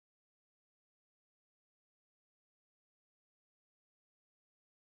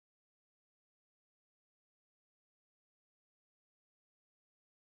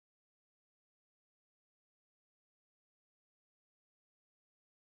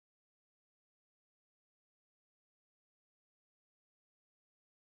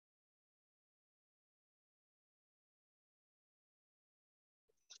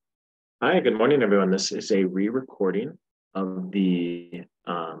Hi, good morning, everyone. This is a re-recording of the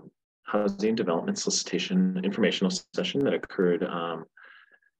Housing Development Solicitation informational session that occurred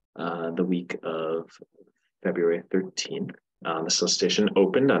the week of February 13th. The solicitation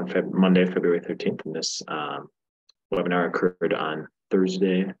opened on Monday, February 13th, and this webinar occurred on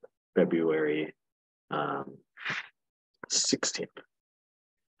Thursday, February 16th.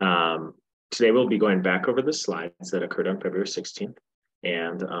 Today, we'll be going back over the slides that occurred on February 16th.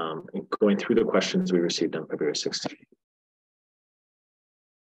 And going through the questions we received on February 16th.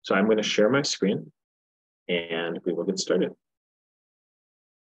 So I'm going to share my screen and we will get started.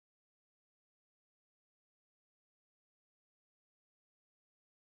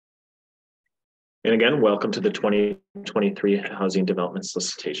 And again, welcome to the 2023 Housing Development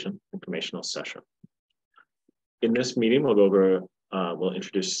Solicitation informational session. In this meeting, we'll go over, we'll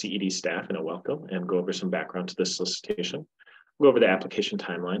introduce CED staff in a welcome and go over some background to this solicitation. We'll go over the application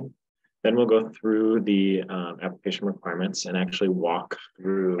timeline. Then we'll go through the application requirements and actually walk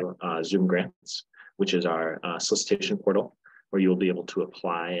through Zoom Grants, which is our solicitation portal, where you'll be able to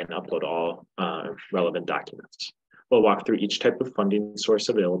apply and upload all relevant documents. We'll walk through each type of funding source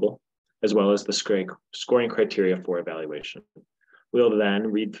available, as well as the scoring criteria for evaluation. We'll then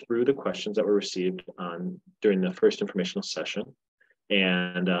read through the questions that were received during the first informational session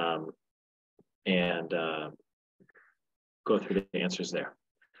and go through the answers there.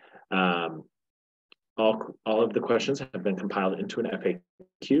 All of the questions have been compiled into an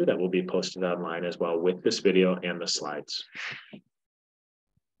FAQ that will be posted online as well with this video and the slides.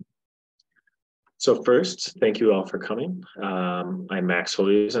 So first, thank you all for coming. I'm Max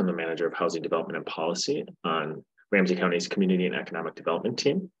Hollies. I'm the manager of Housing Development and Policy on Ramsey County's Community and Economic Development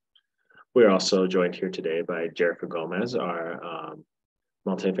team. We're also joined here today by Jerica Gomez, our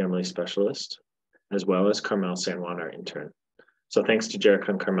multifamily specialist, as well as Carmel San Juan, our intern. So thanks to Jerica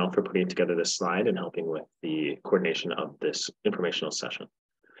and Carmel for putting together this slide and helping with the coordination of this informational session.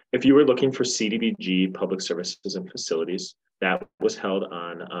 If you were looking for CDBG Public Services and Facilities, that was held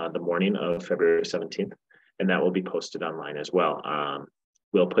on the morning of February 17th, and that will be posted online as well.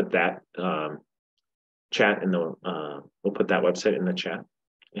 We'll put that chat in the, we'll put that website in the chat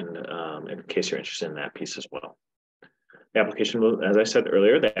in case you're interested in that piece as well. The application will, as I said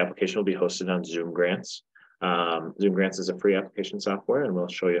earlier, the application will be hosted on Zoom Grants. Zoom Grants is a free application software, and we'll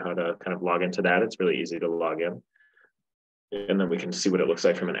show you how to kind of log into that. It's really easy to log in. And then we can see what it looks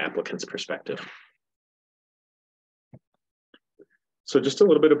like from an applicant's perspective. So just a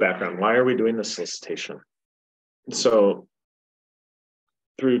little bit of background. Why are we doing this solicitation? So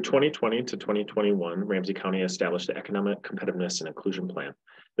through 2020 to 2021, Ramsey County established the Economic Competitiveness and Inclusion Plan.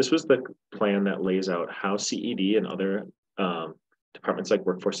 This was the plan that lays out how CED and other departments like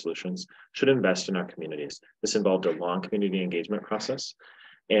Workforce Solutions should invest in our communities. This involved a long community engagement process,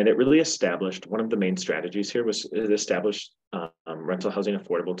 and it really established, one of the main strategies here was it established rental housing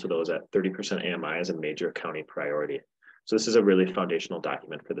affordable to those at 30% AMI as a major county priority. So this is a really foundational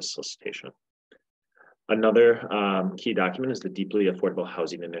document for this solicitation. Another key document is the Deeply Affordable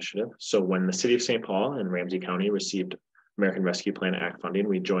Housing Initiative. So when the City of St. Paul and Ramsey County received American Rescue Plan Act funding,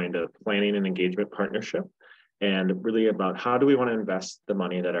 we joined a planning and engagement partnership, and really about how do we want to invest the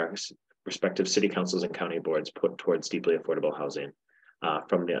money that our respective city councils and county boards put towards deeply affordable housing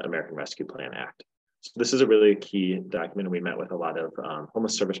from the American Rescue Plan Act. So this is a really key document, and we met with a lot of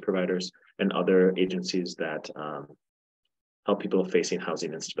homeless service providers and other agencies that help people facing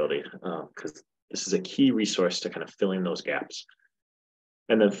housing instability, because this is a key resource to kind of fill in those gaps.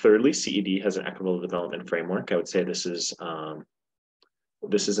 And then thirdly, CED has an equitable development framework. I would say this is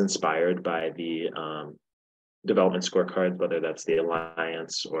inspired by the development scorecards, whether that's the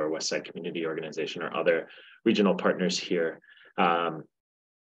Alliance or Westside Community Organization or other regional partners here.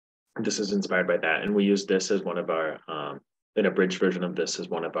 This is inspired by that. And we use this as one of our, an abridged version of this as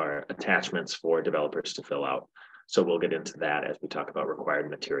one of our attachments for developers to fill out. So we'll get into that as we talk about required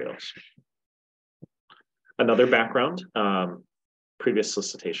materials. Another background, previous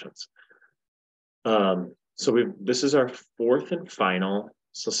solicitations. This is our fourth and final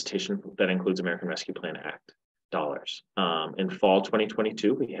solicitation that includes American Rescue Plan Act dollars. In fall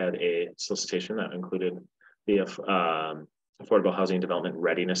 2022, we had a solicitation that included the Affordable Housing Development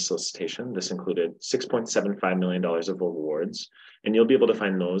Readiness Solicitation. This included $6.75 million of awards, and you'll be able to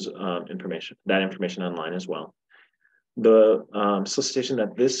find those that information online as well. The solicitation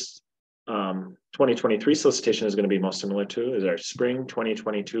that this 2023 solicitation is going to be most similar to is our spring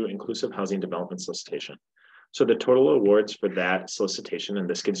 2022 Inclusive Housing Development Solicitation. So the total awards for that solicitation, and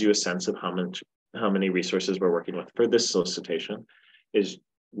this gives you a sense of how many resources we're working with for this solicitation,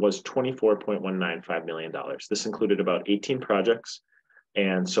 was $24.195 million. This included about 18 projects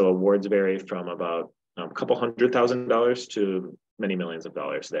And so awards vary from about a couple $100,000 to many millions of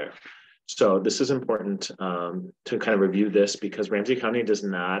dollars there. So this is important to kind of review this, because Ramsey County does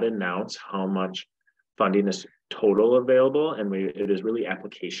not announce how much funding is total available, and it is really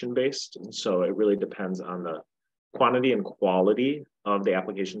application based. And so it really depends on the quantity and quality of the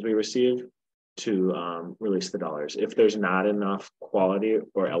applications we receive to release the dollars. If there's not enough quality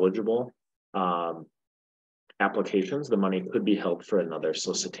or eligible applications, the money could be held for another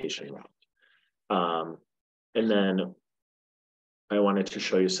solicitation round. And then I wanted to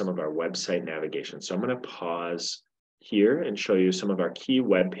show you some of our website navigation. So I'm going to pause here and show you some of our key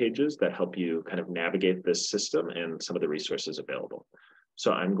web pages that help you kind of navigate this system and some of the resources available.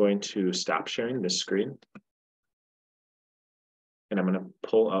 So I'm going to stop sharing this screen. And I'm going to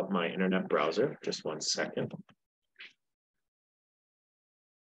pull up my internet browser. Just one second.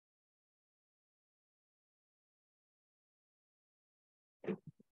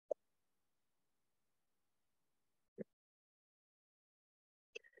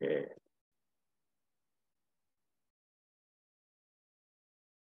 Okay.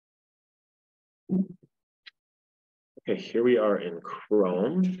 Okay, here we are in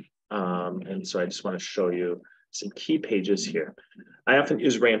Chrome. And so I just want to show you some key pages here. I often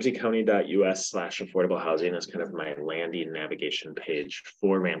use ramseycounty.us/affordable housing as kind of my landing navigation page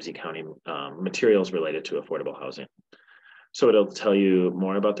for Ramsey County materials related to affordable housing. So it'll tell you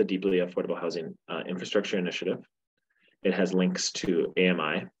more about the Deeply Affordable Housing Infrastructure Initiative. It has links to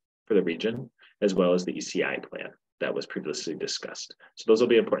AMI for the region, as well as the ECI plan that was previously discussed. So those will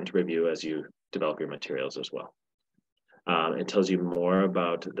be important to review as you develop your materials as well. It tells you more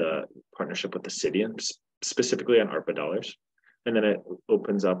about the partnership with the city and specifically on ARPA dollars. And then it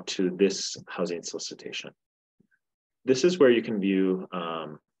opens up to this housing solicitation. This is where you can view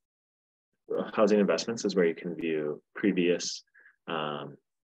housing investments, is where you can view previous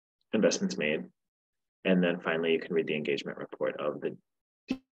investments made. And then finally, you can read the engagement report of the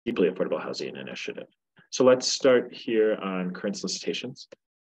Deeply Affordable Housing Initiative. So let's start here on current solicitations.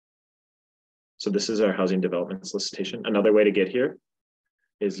 So this is our housing development solicitation. Another way to get here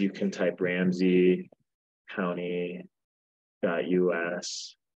is you can type Ramsey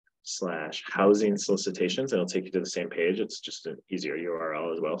County.us/housing solicitations. It'll take you to the same page. It's just an easier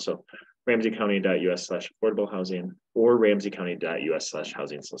URL as well. So Ramsey County.us/affordable housing or Ramsey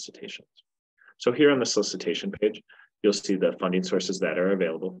County.us/housing solicitations. So here on the solicitation page, you'll see the funding sources that are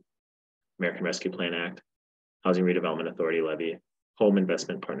available: American Rescue Plan Act, Housing Redevelopment Authority Levy, Home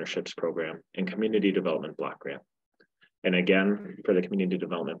Investment Partnerships Program, and Community Development Block Grant. And again, for the Community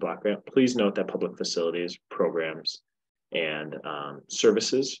Development Block Grant, please note that public facilities, programs, and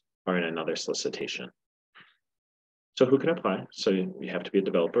services are in another solicitation. So who can apply? So you have to be a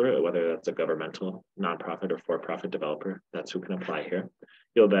developer, whether that's a governmental, nonprofit, or for-profit developer. That's who can apply here.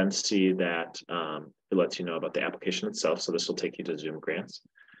 You'll then see that it lets you know about the application itself. So this will take you to Zoom grants.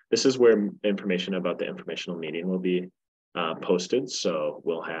 This is where information about the informational meeting will be posted. So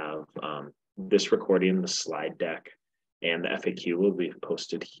we'll have this recording, the slide deck, and the FAQ will be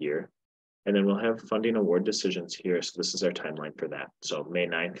posted here. And then we'll have funding award decisions here. So this is our timeline for that. So May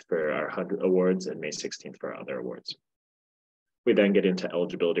 9th for our 100 awards and May 16th for our other awards. We then get into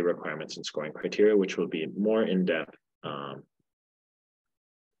eligibility requirements and scoring criteria, which will be more in-depth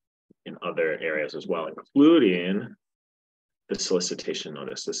in other areas as well, including the solicitation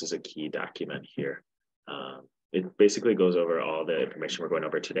notice. This is a key document here. It basically goes over all the information we're going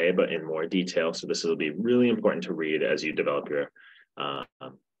over today, but in more detail. So this will be really important to read as you develop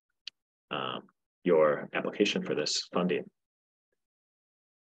your application for this funding.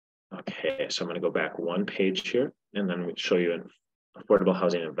 Okay, so I'm going to go back one page here, and then show you in affordable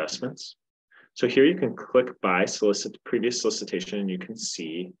housing investments. So here you can click by previous solicitation, and you can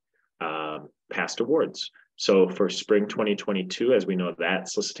see past awards. So for spring 2022, as we know, that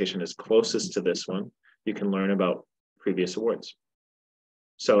solicitation is closest to this one. You can learn about previous awards.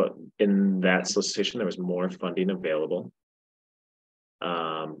 So in that solicitation, there was more funding available,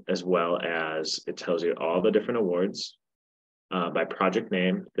 as well as it tells you all the different awards by project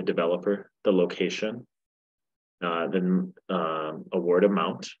name, the developer, the location, the award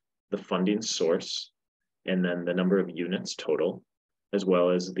amount, the funding source, and then the number of units total, as well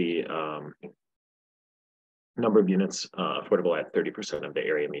as the number of units affordable at 30% of the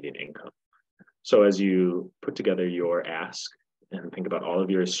area median income. So as you put together your ask and think about all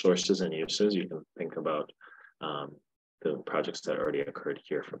of your sources and uses, you can think about the projects that already occurred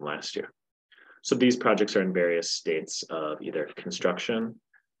here from last year. So these projects are in various states of either construction,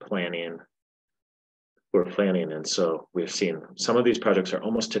 planning, we're planning. And so we've seen some of these projects are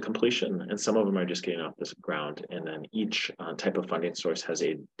almost to completion and some of them are just getting off this ground. And then each type of funding source has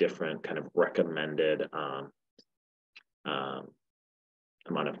a different kind of recommended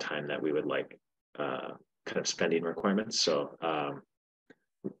amount of time that we would like kind of spending requirements. So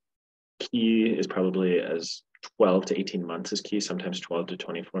key is probably as 12 to 18 months is key, sometimes 12 to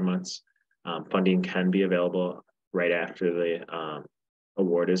 24 months. Funding can be available right after the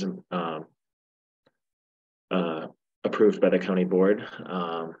award is approved by the county board.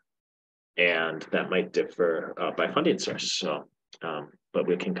 And that might differ by funding source. So, but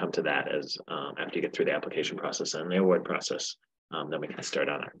we can come to that as after you get through the application process and the award process, then we can start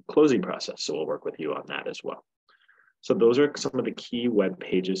on our closing process. So we'll work with you on that as well. So those are some of the key web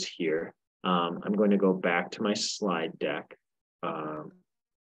pages here. I'm going to go back to my slide deck and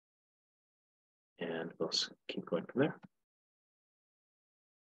we'll keep going from there.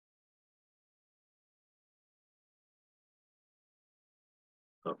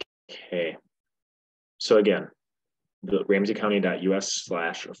 Okay, so again, the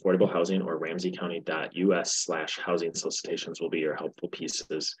ramseycounty.us/affordable housing or ramseycounty.us/housing solicitations will be your helpful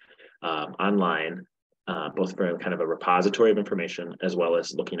pieces online, both for kind of a repository of information as well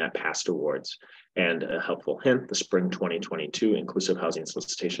as looking at past awards. And a helpful hint, the spring 2022 inclusive housing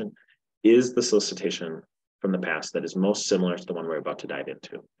solicitation is the solicitation from the past that is most similar to the one we're about to dive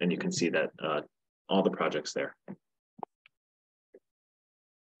into. And you can see that all the projects there.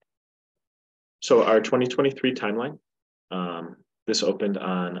 So our 2023 timeline, this opened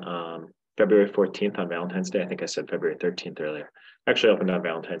on February 14th on Valentine's Day. I think I said February 13th earlier. Actually opened on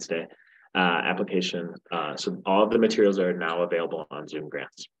Valentine's Day. Application. So all of the materials are now available on Zoom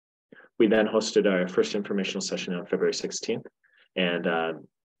Grants. We then hosted our first informational session on February 16th, and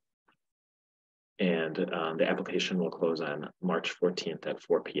the application will close on March 14th at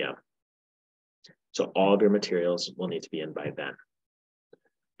 4 p.m. So all of your materials will need to be in by then.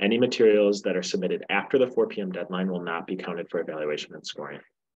 Any materials that are submitted after the 4 p.m. deadline will not be counted for evaluation and scoring.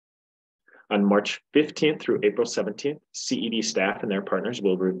 On March 15th through April 17th, CED staff and their partners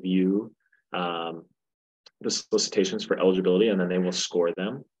will review the solicitations for eligibility, and then they will score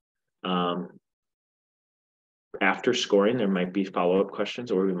them. After scoring, there might be follow-up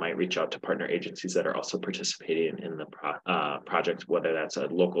questions, or we might reach out to partner agencies that are also participating in the project, whether that's a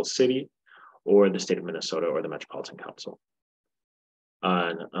local city or the state of Minnesota or the Metropolitan Council.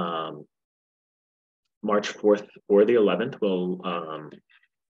 On March 4th or the 11th,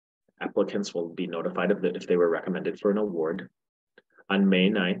 applicants will be notified of if they were recommended for an award. On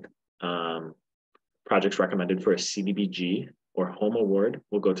May 9th, projects recommended for a CDBG or home award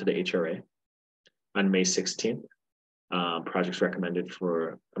will go to the HRA. On May 16th, projects recommended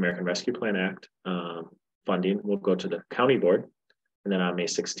for American Rescue Plan Act funding will go to the county board. And then on May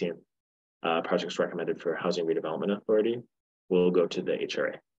 16th, projects recommended for Housing Redevelopment Authority will go to the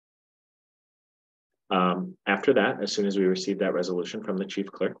HRA. After that, as soon as we receive that resolution from the chief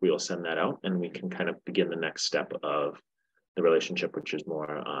clerk, we will send that out and we can kind of begin the next step of the relationship, which is more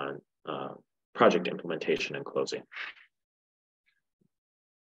on project implementation and closing.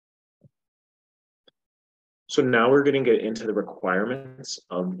 So now we're going to get into the requirements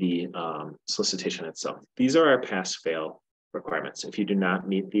of the solicitation itself. These are our pass-fail requirements. If you do not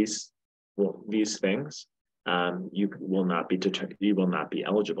meet these things, you will not be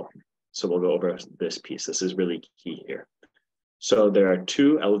eligible. So we'll go over this piece. This is really key here. So there are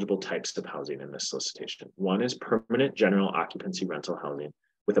two eligible types of housing in this solicitation. One is permanent general occupancy rental housing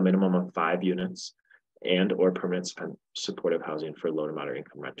with a minimum of 5 units and or permanent supportive housing for low to moderate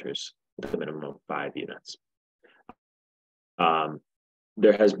income renters with a minimum of 5 units.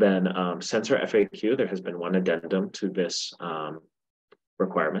 There has been, since our FAQ, there has been one addendum to this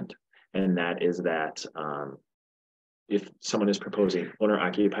requirement, and that is that if someone is proposing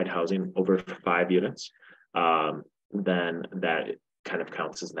owner-occupied housing over 5 units, then that kind of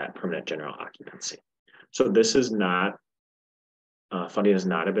counts as that permanent general occupancy. So this is not, funding is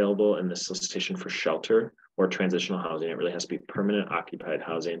not available in the solicitation for shelter or transitional housing. It really has to be permanent occupied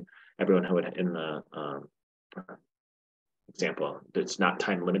housing. Everyone who would, in the example, it's not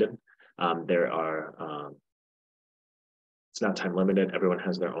time limited. It's not time limited. Everyone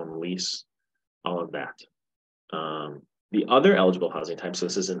has their own lease, all of that. The other eligible housing type, so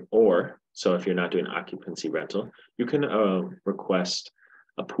this is an or, so if you're not doing occupancy rental, you can request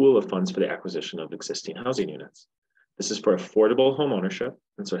a pool of funds for the acquisition of existing housing units. This is for affordable home ownership,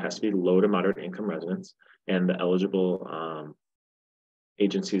 and so it has to be low to moderate income residents, and the eligible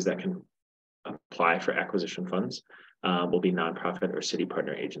agencies that can apply for acquisition funds will be nonprofit or city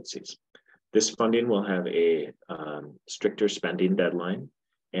partner agencies. This funding will have a stricter spending deadline,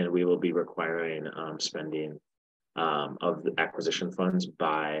 and we will be requiring spending of the acquisition funds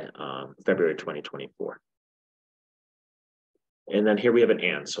by February 2024. And then here we have an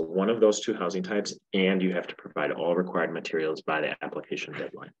and. So one of those two housing types, and you have to provide all required materials by the application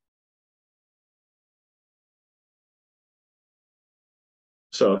deadline.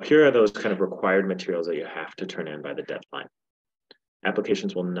 So here are those kind of required materials that you have to turn in by the deadline.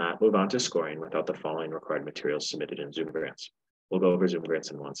 Applications will not move on to scoring without the following required materials submitted in Zoom Grants. We'll go over Zoom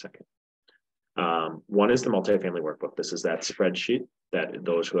Grants in 1 second. One is the multifamily workbook. This is that spreadsheet that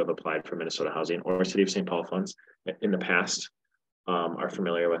those who have applied for Minnesota Housing or City of St. Paul funds in the past are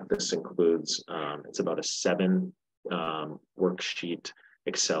familiar with. This includes, it's about a 7 worksheet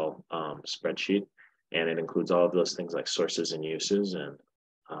Excel spreadsheet, and it includes all of those things like sources and uses and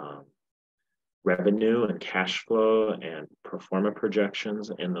revenue and cash flow and pro forma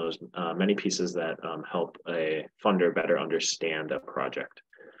projections, and those many pieces that help a funder better understand a project.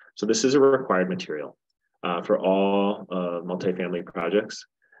 So this is a required material for all multifamily projects.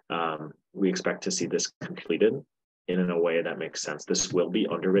 We expect to see this completed in a way that makes sense. This will be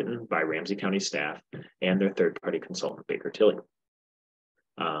underwritten by Ramsey County staff and their third-party consultant, Baker Tilly.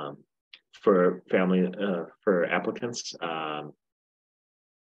 For applicants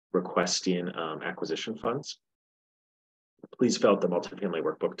requesting acquisition funds, please fill out the multifamily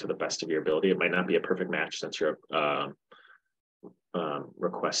workbook to the best of your ability. It might not be a perfect match since you're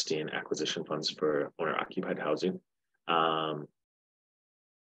requesting acquisition funds for owner-occupied housing.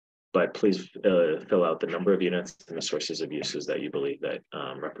 But please fill out the number of units and the sources of uses that you believe that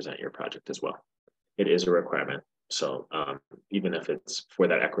represent your project as well. It is a requirement. So even if it's for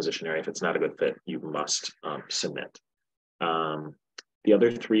that acquisition area, if it's not a good fit, you must submit. The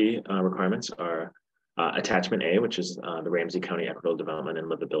other 3 requirements are attachment A, which is the Ramsey County Equitable Development and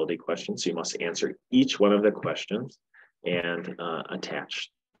Livability question. So you must answer each one of the questions and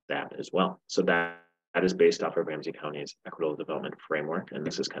attach that as well. So that is based off of Ramsey County's Equitable Development Framework. And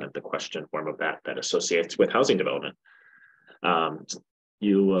this is kind of the question form of that associates with housing development.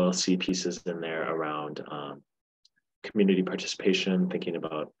 You will see pieces in there around community participation, thinking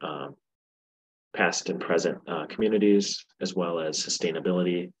about past and present communities, as well as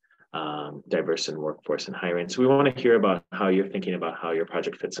sustainability, diverse in workforce and hiring. So we want to hear about how you're thinking about how your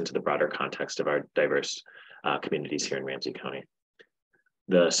project fits into the broader context of our diverse communities here in Ramsey County.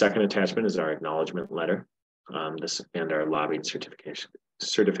 The second attachment is our acknowledgement letter, and our lobbying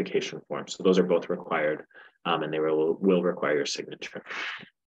certification form. So those are both required, and they will require your signature.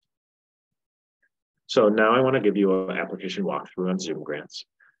 So now I want to give you an application walkthrough on Zoom Grants.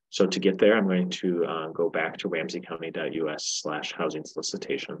 So to get there, I'm going to go back to ramseycounty.us/housing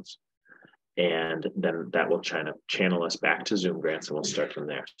solicitations. And then that will channel us back to Zoom Grants, and we'll start from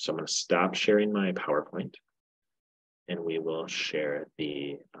there. So I'm going to stop sharing my PowerPoint, and we will share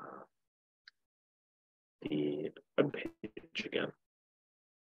the web page again.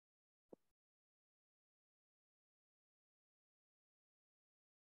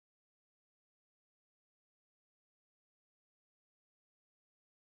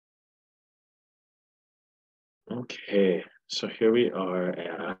 Okay, so here we are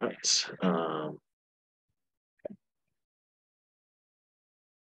at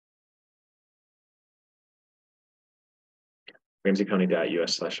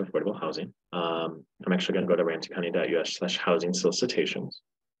ramseycounty.us/affordable housing. I'm actually going to go to ramseycounty.us/housing solicitations.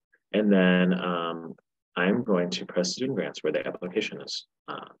 And then I'm going to press Zoom Grants where the application is.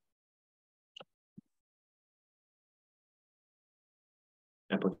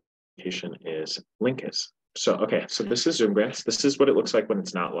 Application is link is. So, okay, so this is Zoom Grants. This is what it looks like when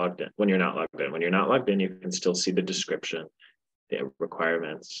it's not logged in, when you're not logged in. When you're not logged in, you can still see the description, the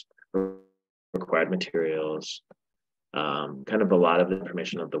requirements, required materials, kind of a lot of the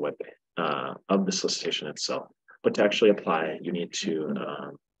information of the web of the solicitation itself. But to actually apply, you need to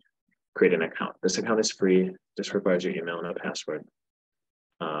create an account. This account is free. This requires your email and a password.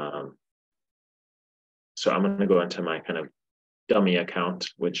 So I'm going to go into my kind of dummy account,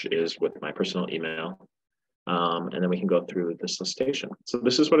 which is with my personal email. And then we can go through the solicitation. So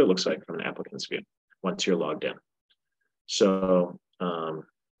this is what it looks like from an applicant's view once you're logged in. So I'm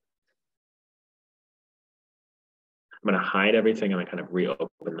going to hide everything and I kind of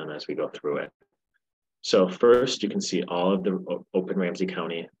reopen them as we go through it. So first, you can see all of the open Ramsey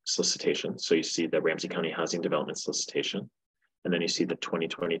County solicitations. So you see the Ramsey County Housing Development Solicitation, and then you see the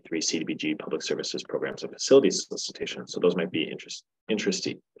 2023 CDBG Public Services Programs and Facilities Solicitation. So those might be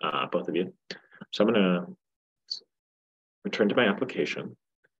interesting, both of you. So I'm going to return to my application,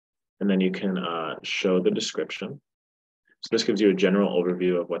 and then you can show the description. So this gives you a general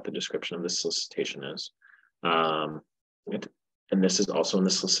overview of what the description of the solicitation is. And this is also in the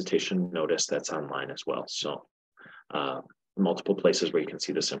solicitation notice that's online as well. So multiple places where you can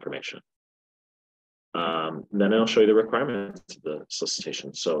see this information. Then I'll show you the requirements of the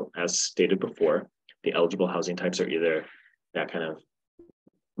solicitation. So as stated before, the eligible housing types are either that kind of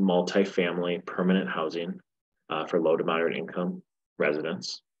multifamily permanent housing for low to moderate income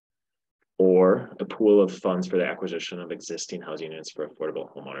residents, or a pool of funds for the acquisition of existing housing units for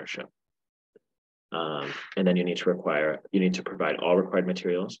affordable homeownership. And then you need to provide all required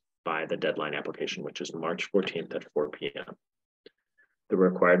materials by the deadline application, which is March 14th at 4 p.m. The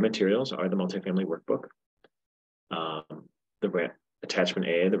required materials are the multifamily workbook, attachment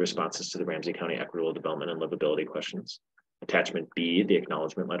A, the responses to the Ramsey County Equitable Development and Livability questions, attachment B, the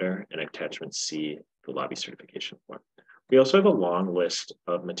acknowledgement letter, and attachment C, the lobby certification form. We also have a long list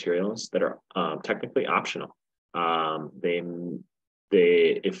of materials that are technically optional.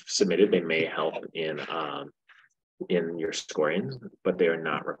 If submitted, they may help in your scoring, but they are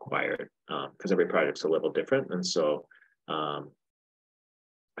not required because every project's a little different, and so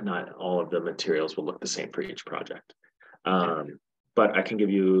not all of the materials will look the same for each project. But I can give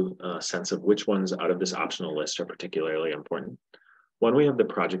you a sense of which ones out of this optional list are particularly important. One, we have the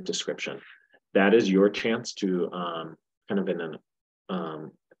project description. That is your chance to kind of in an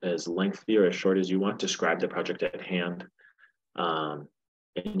as lengthy or as short as you want, describe the project at hand.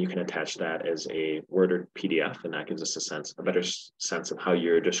 And you can attach that as a Word or PDF, and that gives us a better sense of how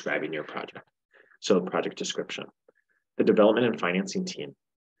you're describing your project. So project description. The development and financing team.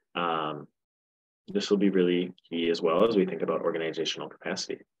 This will be really key as well as we think about organizational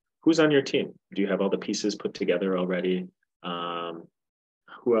capacity. Who's on your team? Do you have all the pieces put together already?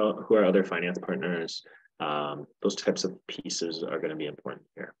 Who are other finance partners? Those types of pieces are going to be important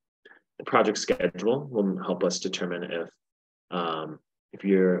here. The project schedule will help us determine if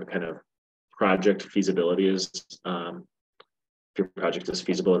your kind of project feasibility is, if your project is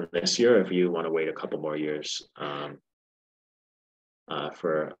feasible in this year, if you want to wait a couple more years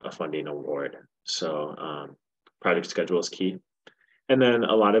for a funding award. So project schedule is key. And then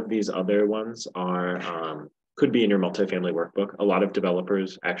a lot of these other ones are, could be in your multifamily workbook. A lot of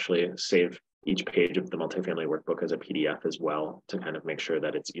developers actually save each page of the multifamily workbook as a PDF as well to kind of make sure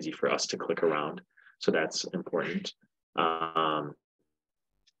that it's easy for us to click around. So that's important.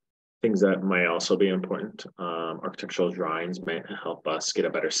 Things that might also be important, architectural drawings may help us get a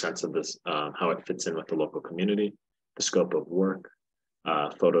better sense of this, how it fits in with the local community, the scope of work,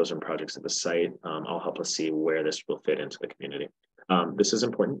 photos and projects of the site, all help us see where this will fit into the community. This is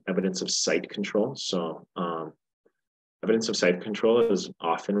important, evidence of site control. So evidence of site control is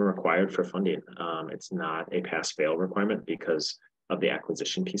often required for funding. It's not a pass-fail requirement because of the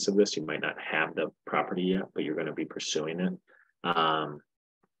acquisition piece of this. You might not have the property yet, but you're going to be pursuing it.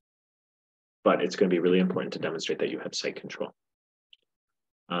 But it's going to be really important to demonstrate that you have site control.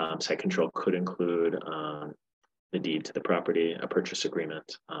 Site control could include the deed to the property, a purchase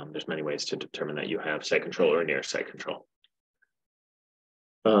agreement. There's many ways to determine that you have site control or near site control.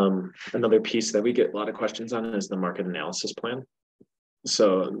 Another piece that we get a lot of questions on is the market analysis plan.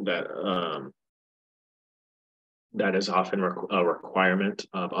 So that is often a requirement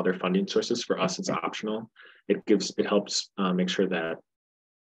of other funding sources. For us, it's optional. It helps make sure that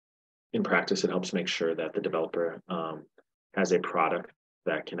in practice, it helps make sure that the developer has a product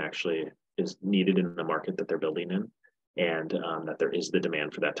that is needed in the market that they're building in, and that there is the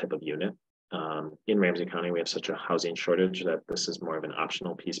demand for that type of unit. In Ramsey County, we have such a housing shortage that this is more of an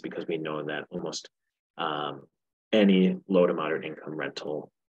optional piece because we know that almost any low to moderate income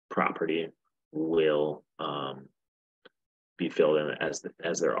rental property will be filled in as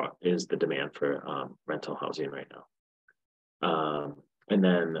there is the demand for rental housing right now. And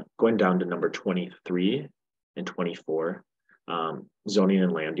then going down to number 23 and 24, zoning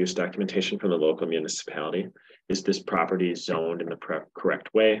and land use documentation from the local municipality. Is this property zoned in the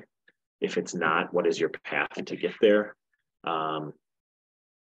correct way? If it's not, what is your path to get there? Do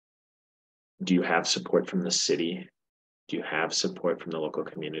you have support from the city? Do you have support from the local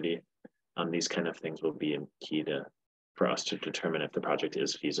community? These kind of things will be key for us to determine if the project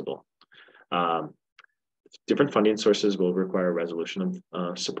is feasible. Different funding sources will require resolution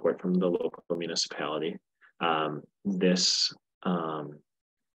of support from the local municipality. This can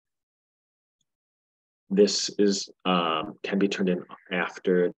be turned in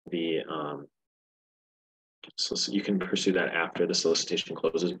after so you can pursue that after the solicitation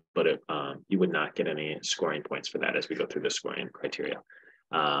closes, but you would not get any scoring points for that as we go through the scoring criteria.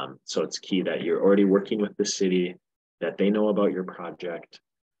 So it's key that you're already working with the city, that they know about your project,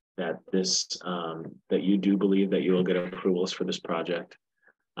 that that you do believe that you will get approvals for this project.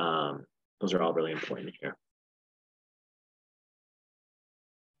 Those are all really important here.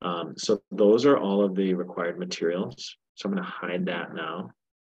 So those are all of the required materials. So I'm going to hide that now.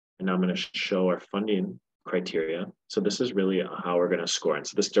 And now I'm going to show our funding criteria. So this is really how we're going to score. And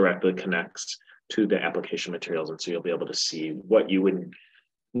so this directly connects to the application materials. And so you'll be able to see what you would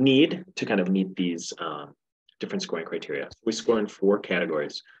need to kind of meet these different scoring criteria. We score in 4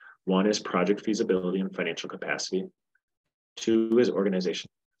 categories. 1 is project feasibility and financial capacity. 2 is organization.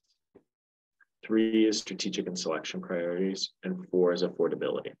 3 is strategic and selection priorities, and 4 is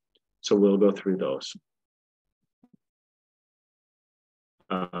affordability. So we'll go through those.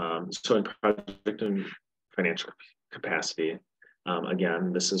 So in project and financial capacity,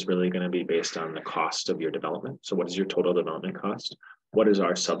 again, this is really going to be based on the cost of your development. So what is your total development cost? What is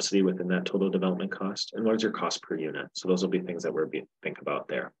our subsidy within that total development cost? And what is your cost per unit? So those will be things that we'll think about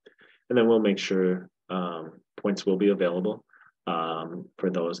there. And then we'll make sure points will be available for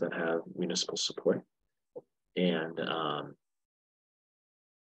those that have municipal support. And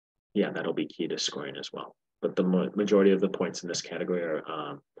yeah, that'll be key to scoring as well. But the majority of the points in this category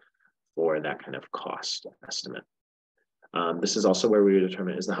are for that kind of cost estimate. This is also where we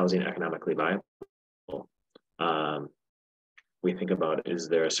determine, is the housing economically viable? We think about, is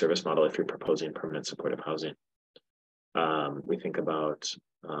there a service model if you're proposing permanent supportive housing? We think about,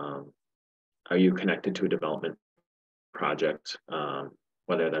 are you connected to a development project,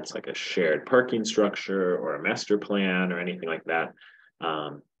 whether that's like a shared parking structure or a master plan or anything like that?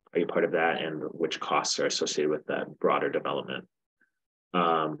 Are you part of that, and which costs are associated with that broader development?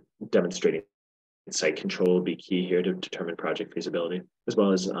 Demonstrating site control will be key here to determine project feasibility, as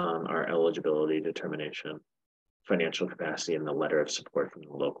well as our eligibility determination, financial capacity, and the letter of support from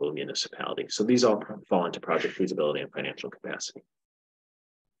the local municipality. So these all fall into project feasibility and financial capacity.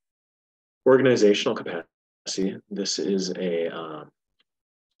 Organizational capacity, this is a,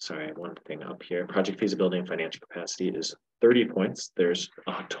 sorry, one thing up here. Project feasibility and financial capacity is 30 points. There's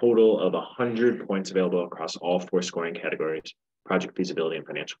a total of 100 points available across all 4 scoring categories. Project feasibility and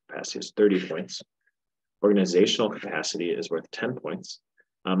financial capacity is 30 points. Organizational capacity is worth 10 points.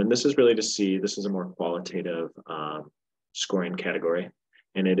 And this is really to see, this is a more qualitative scoring category.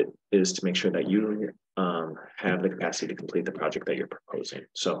 And it is to make sure that you have the capacity to complete the project that you're proposing.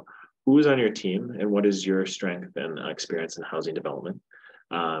 So who is on your team and what is your strength and experience in housing development?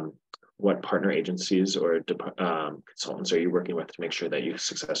 What partner agencies or consultants are you working with to make sure that you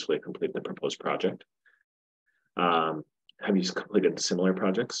successfully complete the proposed project? Have you completed similar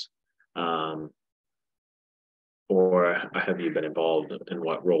projects? Or have you been involved in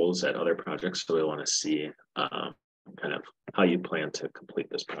what roles at other projects? So we want to see kind of how you plan to complete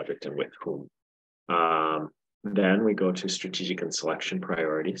this project and with whom. Then we go to strategic and selection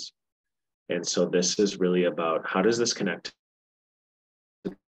priorities. And so this is really about, how does this connect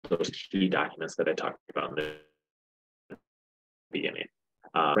to those key documents that I talked about in the beginning?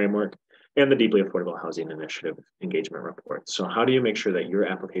 Framework and the Deeply Affordable Housing Initiative Engagement Report. So how do you make sure that your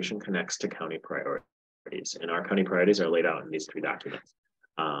application connects to county priorities? And our county priorities are laid out in these 3 documents.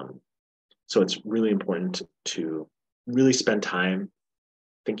 So it's really important to really spend time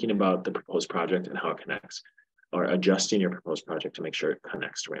thinking about the proposed project and how it connects, or adjusting your proposed project to make sure it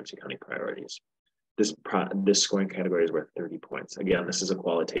connects to Ramsey County priorities. This scoring category is worth 30 points. Again, this is a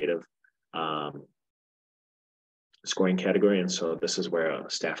qualitative scoring category. And so this is where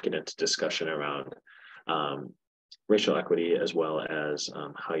staff get into discussion around racial equity, as well as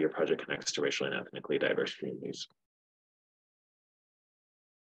how your project connects to racially and ethnically diverse communities.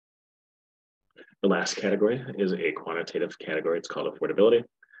 The last category is a quantitative category. It's called affordability.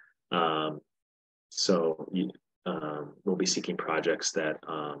 So we'll be seeking projects that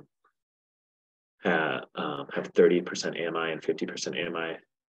have 30% AMI and 50% AMI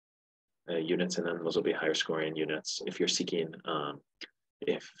units in them. Those will be higher scoring units. If you're seeking,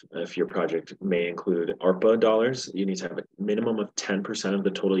 if your project may include ARPA dollars, you need to have a minimum of 10% of the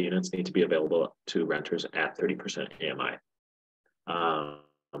total units need to be available to renters at 30% AMI.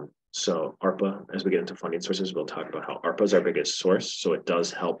 So ARPA, as we get into funding sources, we'll talk about how ARPA is our biggest source. So it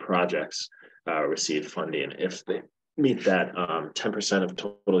does help projects receive funding if they meet that 10% of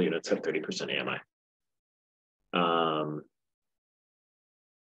total units at 30% AMI.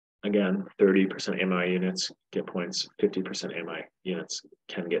 Again, 30% AMI units get points, 50% AMI units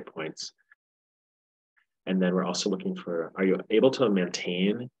can get points. And then we're also looking for, are you able to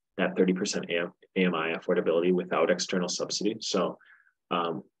maintain that 30% AMI affordability without external subsidy? So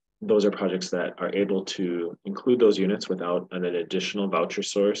those are projects that are able to include those units without an additional voucher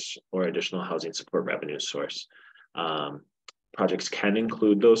source or additional housing support revenue source. Projects can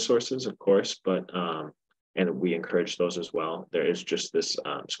include those sources, of course, but and we encourage those as well. There is just this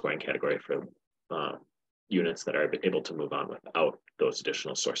scoring category for units that are able to move on without those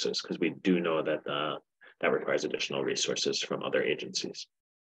additional sources, because we do know that that requires additional resources from other agencies.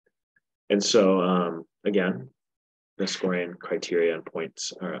 And so again, the scoring criteria and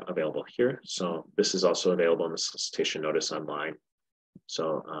points are available here. So this is also available in the solicitation notice online.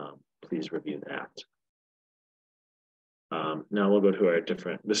 So please review that. Now we'll go to our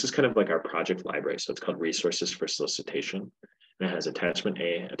different, this is kind of like our project library. So it's called Resources for Solicitation. And it has Attachment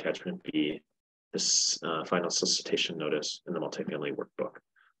A, Attachment B, this final solicitation notice, and the multifamily workbook.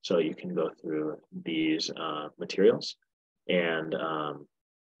 So you can go through these materials, and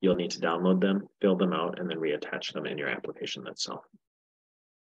you'll need to download them, fill them out, and then reattach them in your application itself.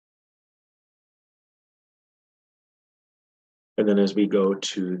 And then as we go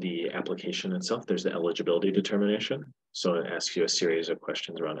to the application itself, there's the eligibility determination. So it asks you a series of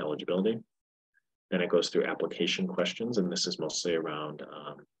questions around eligibility. Then it goes through application questions, and this is mostly around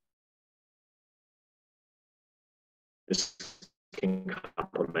this can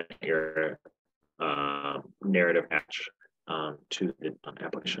complement your narrative match to the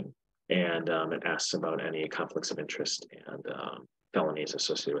application. And it asks about any conflicts of interest and felonies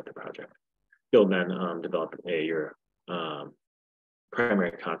associated with the project. You'll then develop your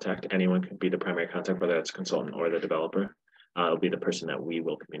primary contact. Anyone can be the primary contact, whether it's a consultant or the developer. It'll be the person that we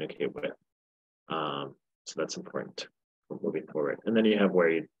will communicate with. So that's important for moving forward. And then you have where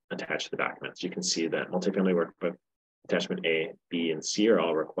you attach the documents. You can see that multifamily workbook, attachment A, B, and C are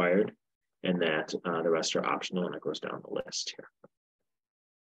all required, and that the rest are optional, and it goes down the list here.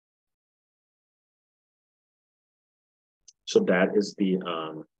 So that is the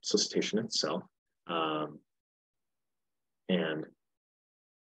solicitation itself. And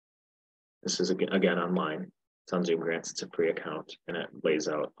this is again online. It's on Zoom Grants. It's a free account, and it lays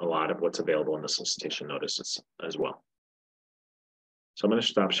out a lot of what's available in the solicitation notices as well. So I'm going to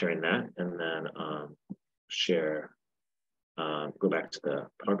stop sharing that and then go back to the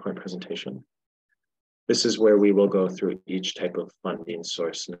PowerPoint presentation. This is where we will go through each type of funding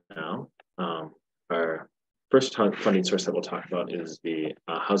source now. Our first funding source that we'll talk about is the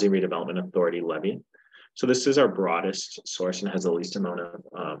Housing Redevelopment Authority levy. So this is our broadest source and has the least amount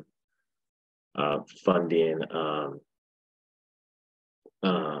of funding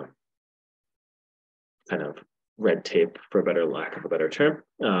kind of red tape, for lack of a better term.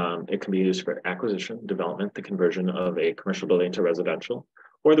 It can be used for acquisition, development, the conversion of a commercial building to residential,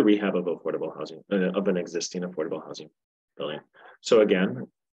 or the rehab of affordable housing, of an existing affordable housing building. So again,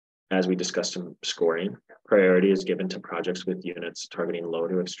 as we discussed in scoring, priority is given to projects with units targeting low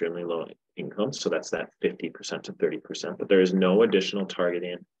to extremely low income. So that's that 50% to 30%, but there is no additional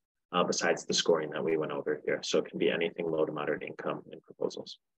targeting besides the scoring that we went over here. So it can be anything low to moderate income in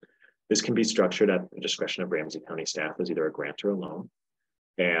proposals. This can be structured at the discretion of Ramsey County staff as either a grant or a loan.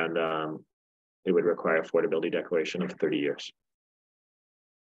 And it would require affordability declaration of 30 years.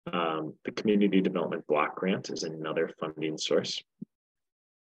 The Community Development Block Grant is another funding source.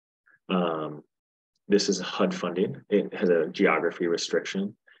 This is HUD funding. It has a geography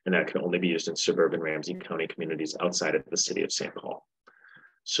restriction, and that can only be used in suburban Ramsey County communities outside of the city of St. Paul.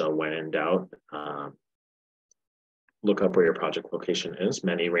 So when in doubt, look up where your project location is.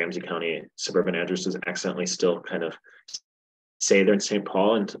 Many Ramsey County suburban addresses accidentally still kind of say they're in St.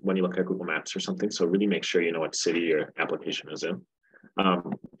 Paul, and when you look at Google Maps or something, so really make sure you know what city your application is in.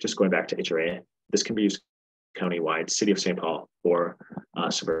 Just going back to HRA, this can be used countywide, city of St. Paul, or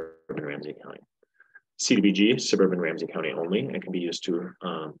suburban Ramsey County. CDBG, suburban Ramsey County only, and can be used to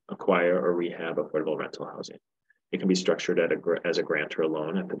acquire or rehab affordable rental housing. It can be structured as a grant or a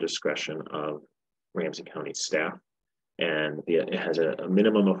loan at the discretion of Ramsey County staff, and it has a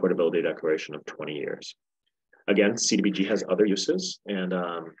minimum affordability declaration of 20 years. Again, CDBG has other uses, and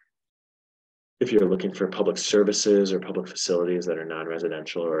if you're looking for public services or public facilities that are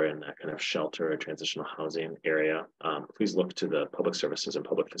non-residential or in that kind of shelter or transitional housing area, please look to the public services and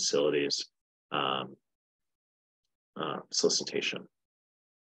public facilities solicitation.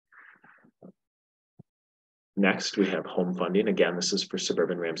 Next, we have home funding. Again, this is for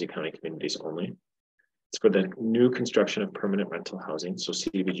suburban Ramsey County communities only. It's for the new construction of permanent rental housing. So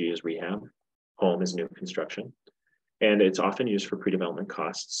CDBG is rehab, home is new construction, and it's often used for pre-development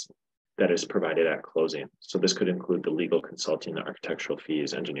costs that is provided at closing. So this could include the legal consulting, the architectural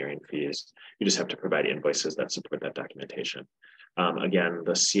fees, engineering fees. You just have to provide invoices that support that documentation. Again,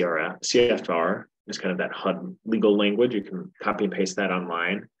 the CFR is kind of that HUD legal language. You can copy and paste that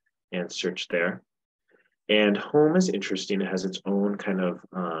online and search there. And home is interesting. It has its own kind of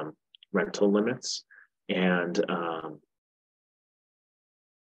rental limits, and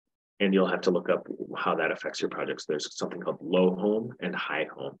you'll have to look up how that affects your projects. There's something called low home and high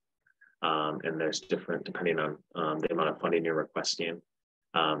home. And there's different depending on the amount of funding you're requesting.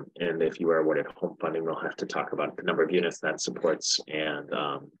 And if you are awarded home funding, we'll have to talk about the number of units that supports and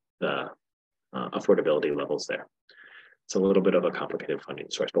the affordability levels there. It's a little bit of a complicated funding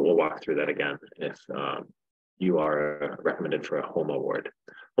source, but we'll walk through that again if you are recommended for a home award.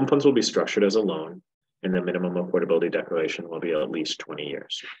 Home funds will be structured as a loan, and the minimum affordability declaration will be at least 20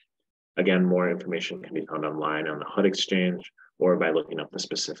 years. Again, more information can be found online on the HUD Exchange or by looking up the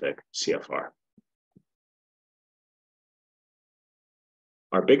specific CFR.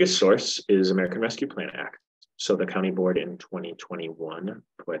 Our biggest source is American Rescue Plan Act. So the county board in 2021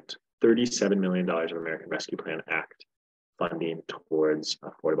 put $37 million of American Rescue Plan Act funding towards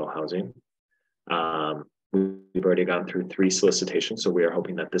affordable housing. We've already gone through 3 solicitations, so we are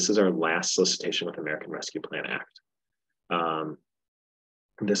hoping that this is our last solicitation with American Rescue Plan Act.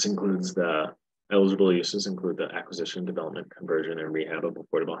 This includes the eligible uses include the acquisition, development, conversion, and rehab of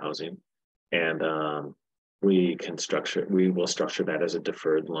affordable housing. And we will structure that as a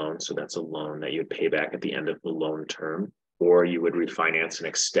deferred loan. So that's a loan that you'd pay back at the end of the loan term, or you would refinance and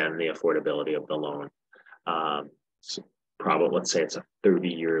extend the affordability of the loan. So probably, let's say it's a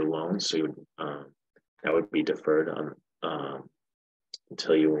 30-year loan. So you would, that would be deferred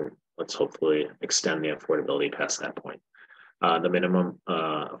until you, let's hopefully extend the affordability past that point. The minimum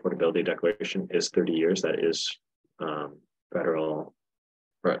affordability declaration is 30 years. That is federal.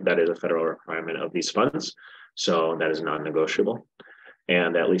 That is a federal requirement of these funds, so that is non-negotiable.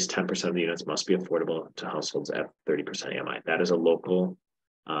 And at least 10% of the units must be affordable to households at 30% AMI. That is a local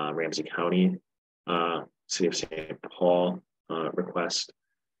Ramsey County, City of St. Paul request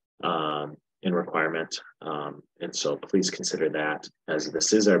and requirement. And so please consider that, as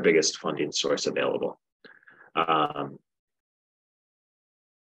this is our biggest funding source available.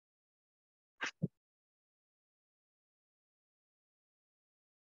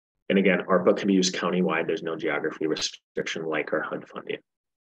 And again, ARPA can be used countywide. There's no geography restriction like our HUD funding.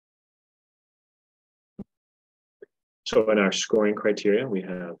 So in our scoring criteria, we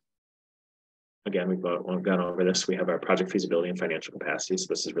have, again, we've gone over this. We have our project feasibility and financial capacity. So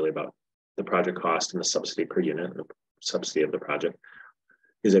this is really about the project cost and the subsidy per unit, the subsidy of the project.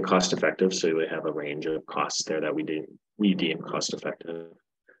 Is it cost effective? So we have a range of costs there that we deem cost effective.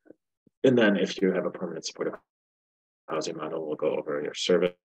 And then if you have a permanent supportive housing model, we'll go over your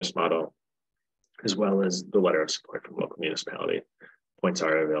service model, as well as the letter of support from local municipality. Points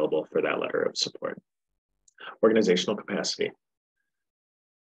are available for that letter of support. Organizational capacity.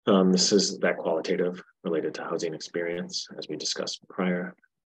 This is that qualitative related to housing experience, as we discussed prior.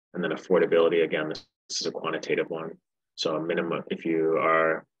 And then affordability, again, this is a quantitative one. So a minimum, if you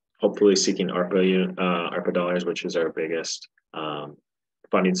are hopefully seeking ARPA dollars, which is our biggest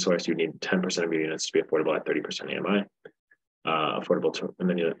funding source, you need 10% of your units to be affordable at 30% AMI. Affordable to, and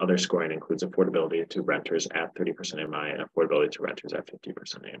then the other scoring includes affordability to renters at 30% AMI and affordability to renters at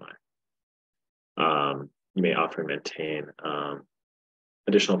 50% AMI. You may offer and maintain,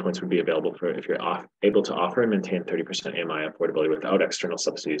 additional points would be available for if you're able to offer and maintain 30% AMI affordability without external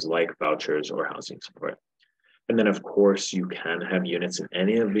subsidies like vouchers or housing support. And then of course you can have units in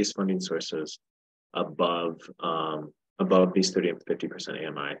any of these funding sources above these 30 and 50%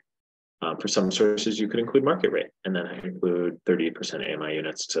 AMI. For some sources, you could include market rate and then include 30% AMI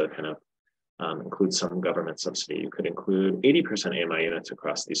units to kind of include some government subsidy. You could include 80% AMI units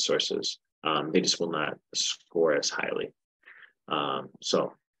across these sources. They just will not score as highly.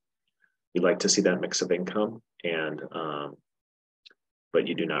 So you'd like to see that mix of income, and but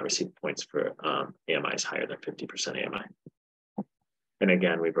you do not receive points for AMIs higher than 50% AMI. And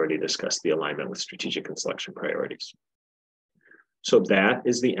again, we've already discussed the alignment with strategic and selection priorities. So that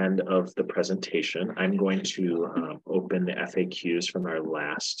is the end of the presentation. I'm going to open the FAQs from our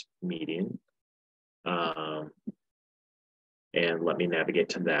last meeting. And let me navigate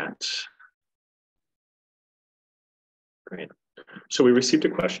to that. Great. So we received a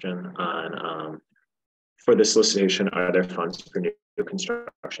question on, for the solicitation, are there funds for new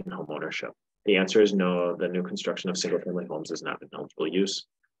construction home ownership? The answer is no. The new construction of single-family homes is not an eligible use.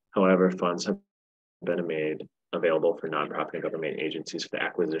 However, funds have been made available for nonprofit and government agencies for the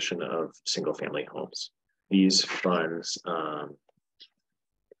acquisition of single-family homes. These funds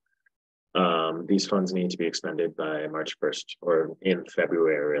need to be expended by March 1st or in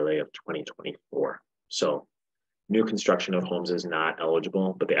February really of 2024. So new construction of homes is not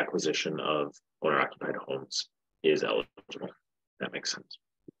eligible, but the acquisition of owner-occupied homes is eligible. That makes sense.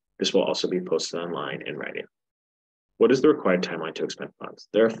 This will also be posted online in writing. What is the required timeline to expend funds?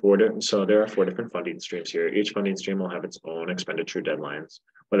 There are four different funding streams here. Each funding stream will have its own expenditure deadlines,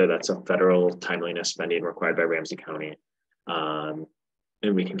 whether that's a federal timeliness spending required by Ramsey County,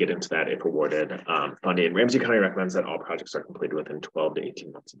 and we can get into that if awarded funding. Ramsey County recommends that all projects are completed within 12 to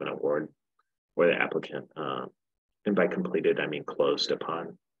 18 months of an award, or the applicant, and by completed, I mean closed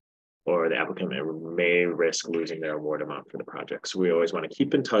upon, or the applicant may risk losing their award amount for the project. So we always want to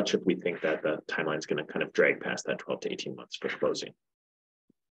keep in touch if we think that the timeline is going to kind of drag past that 12 to 18 months for closing.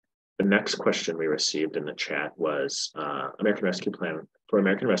 The next question we received in the chat was American Rescue Plan. For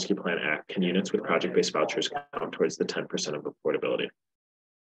American Rescue Plan Act, can units with project-based vouchers count towards the 10% of affordability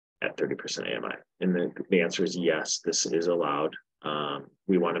at 30% AMI? And the answer is yes, this is allowed.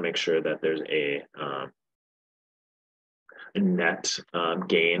 We want to make sure that there's a net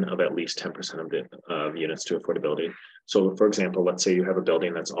gain of at least 10% of units to affordability. So for example, let's say you have a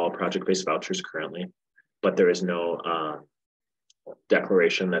building that's all project-based vouchers currently, but there is no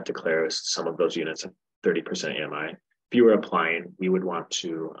declaration that declares some of those units at 30% AMI. If you were applying, we would want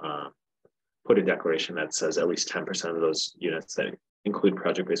to put a declaration that says at least 10% of those units that include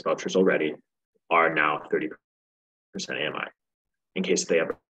project-based vouchers already are now 30% AMI. In case they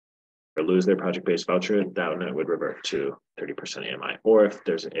ever lose their project-based voucher, that one would revert to 30% AMI. Or if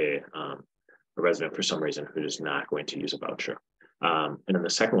there's a resident for some reason who is not going to use a voucher. And then the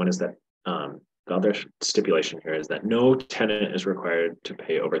second one is that the other stipulation here is that no tenant is required to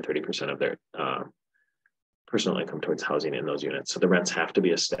pay over 30% of their personal income towards housing in those units. So the rents have to be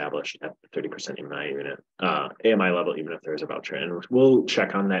established at 30% AMI level, even if there's a voucher. And we'll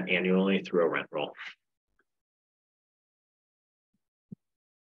check on that annually through a rent roll.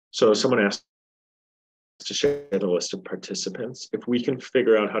 So someone asked to share the list of participants. If we can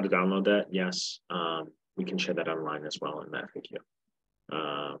figure out how to download that, yes, we can share that online as well in that FAQ.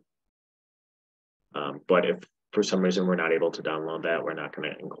 But if for some reason we're not able to download that, we're not going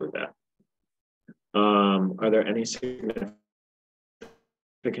to include that. Are there any significant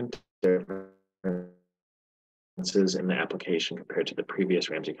differences in the application compared to the previous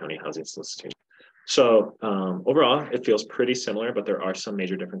Ramsey County Housing Solicitation? So overall, it feels pretty similar, but there are some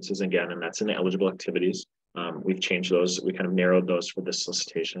major differences again, and that's in the eligible activities. We've changed those. We kind of narrowed those for this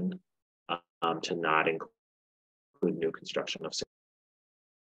solicitation to not include new construction of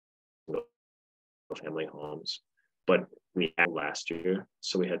family homes, but we had last year.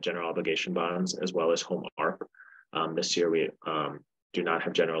 So we had general obligation bonds as well as home ARP. This year we do not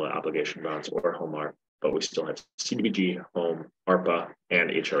have general obligation bonds or home ARP, but we still have CDBG, home, ARPA,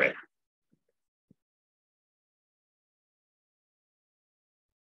 and HRA.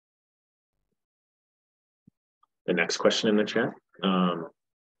 The next question in the chat,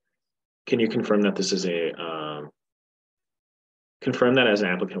 can you confirm that this is confirm that as an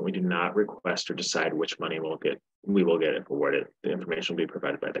applicant, we do not request or decide which money we will get if awarded. The information will be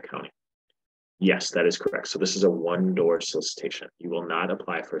provided by the county. Yes, that is correct. So this is a one-door solicitation. You will not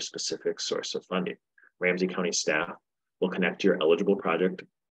apply for a specific source of funding. Ramsey County staff will connect to your eligible project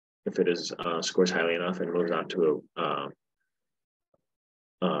if it is scores highly enough and moves on to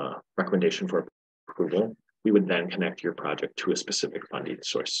a recommendation for approval. We would then connect your project to a specific funding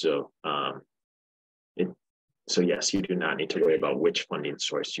source. So so yes, you do not need to worry about which funding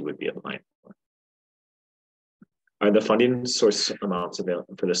source you would be applying for. Are the funding source amounts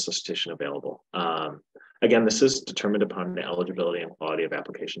available for this solicitation available? Again, this is determined upon the eligibility and quality of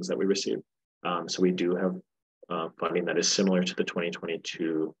applications that we receive. So we do have funding that is similar to the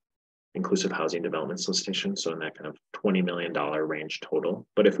 2022 Inclusive Housing Development Solicitation. So in that kind of $20 million range total.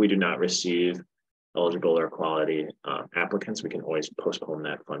 But if we do not receive eligible or quality applicants, we can always postpone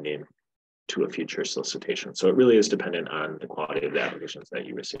that funding to a future solicitation. So it really is dependent on the quality of the applications that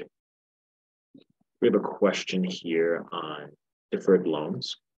you receive. We have a question here on deferred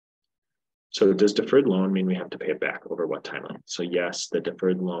loans. So does deferred loan mean we have to pay it back over what timeline? So yes, the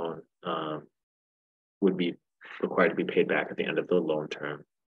deferred loan would be required to be paid back at the end of the loan term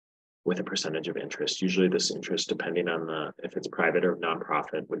with a percentage of interest. Usually this interest, depending on if it's private or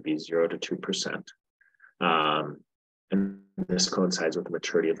nonprofit, would be 0 to 2%. And this coincides with the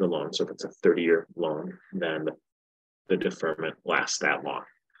maturity of the loan. So if it's a 30-year loan, then the deferment lasts that long.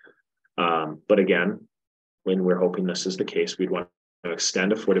 But again, when we're hoping this is the case, we'd want to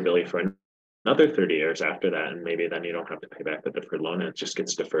extend affordability for another 30 years after that. And maybe then you don't have to pay back the deferred loan and it just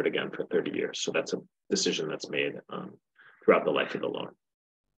gets deferred again for 30 years. So that's a decision that's made throughout the life of the loan.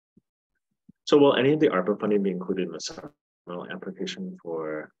 So will any of the ARPA funding be included in the supplemental application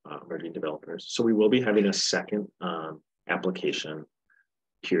for emerging developers? So we will be having a second application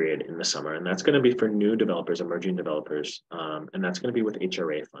period in the summer, and that's going to be for new developers, emerging developers, and that's going to be with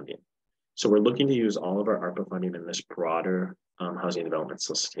HRA funding. So we're looking to use all of our ARPA funding in this broader housing development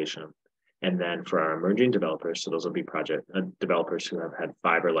solicitation. And then for our emerging developers, so those will be project developers who have had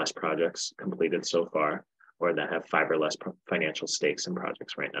 5 or less projects completed so far, or that have 5 or less financial stakes in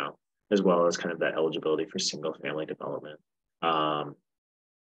projects right now, as well as kind of that eligibility for single family development.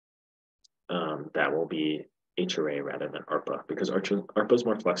 That will be HRA rather than ARPA, because ARPA is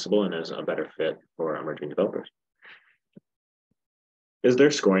more flexible and is a better fit for emerging developers. Is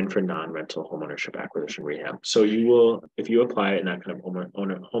there scoring for non-rental homeownership acquisition rehab? So you will, if you apply in that kind of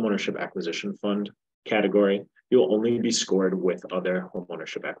homeownership acquisition fund category, you will only be scored with other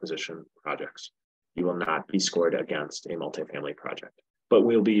homeownership acquisition projects. You will not be scored against a multifamily project, but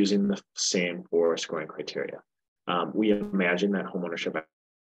we'll be using the same 4 scoring criteria. We imagine that homeownership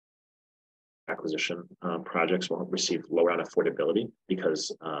acquisition projects will receive lower on affordability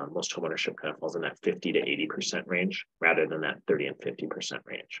because most homeownership kind of falls in that 50 to 80% range rather than that 30 and 50%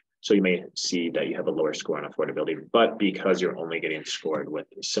 range. So you may see that you have a lower score on affordability, but because you're only getting scored with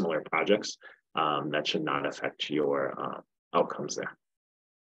similar projects, that should not affect your outcomes there.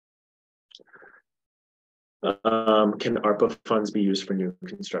 Can ARPA funds be used for new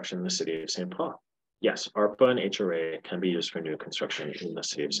construction in the city of St. Paul? Yes, ARPA and HRA can be used for new construction in the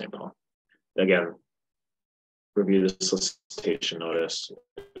city of St. Paul. Again, review the solicitation notice.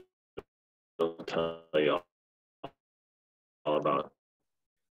 It'll tell you all about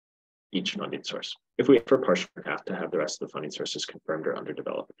each funding source. If we for partial, we have to have the rest of the funding sources confirmed or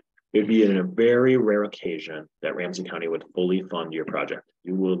underdeveloped. It would be in a very rare occasion that Ramsey County would fully fund your project.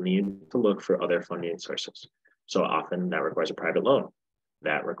 You will need to look for other funding sources. So often that requires a private loan.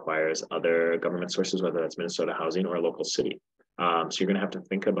 That requires other government sources, whether that's Minnesota Housing or a local city. So you're going to have to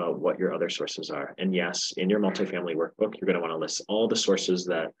think about what your other sources are. And yes, in your multifamily workbook, you're going to want to list all the sources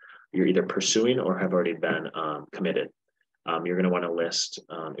that you're either pursuing or have already been committed. You're going to want to list,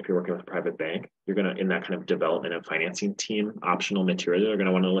 if you're working with a private bank, you're going to, in that kind of development and financing team, optional material, you're going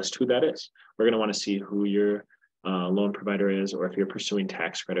to want to list who that is. We're going to want to see who your loan provider is, or if you're pursuing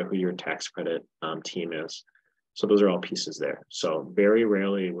tax credit, who your tax credit team is. So those are all pieces there. So very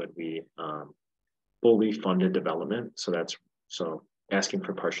rarely would we fully funded development. So asking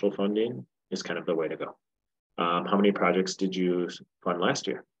for partial funding is kind of the way to go. How many projects did you fund last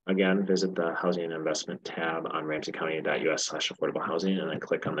year? Again, visit the Housing and Investment tab on ramseycounty.us/affordable housing, and then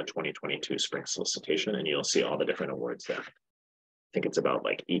click on the 2022 spring solicitation, and you'll see all the different awards there. I think it's about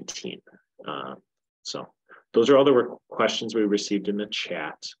like 18. So those are all the questions we received in the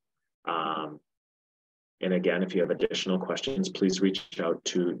chat. And again, if you have additional questions, please reach out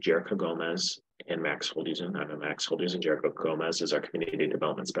to Jerica Gomez and Max Holdusen. I'm Max Holdusen, and Jerica Gomez is our community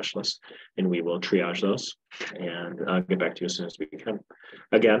development specialist, and we will triage those and get back to you as soon as we can.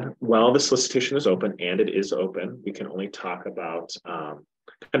 Again, while the solicitation is open, and it is open, we can only talk about kind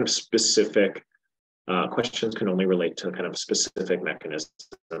of specific questions can only relate to kind of specific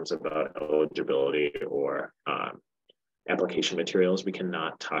mechanisms about eligibility or application materials. We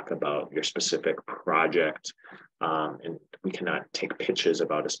cannot talk about your specific project, and we cannot take pitches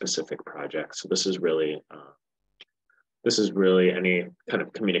about a specific project. So this is really any kind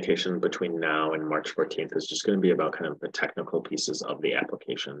of communication between now and March 14th is just going to be about kind of the technical pieces of the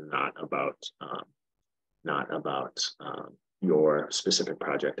application, not about your specific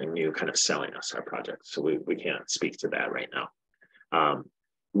project and you kind of selling us our project. So we can't speak to that right now.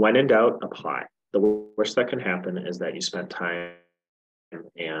 When in doubt, apply. The worst that can happen is that you spent time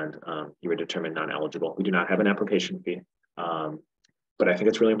and you were determined non-eligible. We do not have an application fee, but I think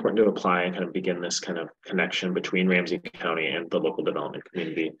it's really important to apply and kind of begin this kind of connection between Ramsey County and the local development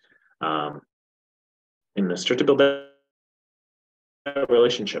community, and start to build that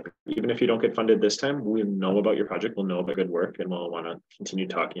relationship. Even if you don't get funded this time, we know about your project, we'll know about good work, and we'll want to continue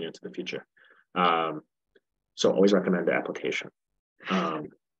talking into the future. So always recommend the application.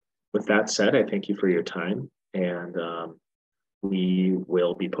 With that said, I thank you for your time, and we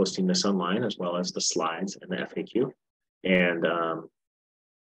will be posting this online as well as the slides and the FAQ. And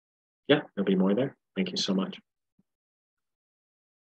yeah, there'll be more there. Thank you so much.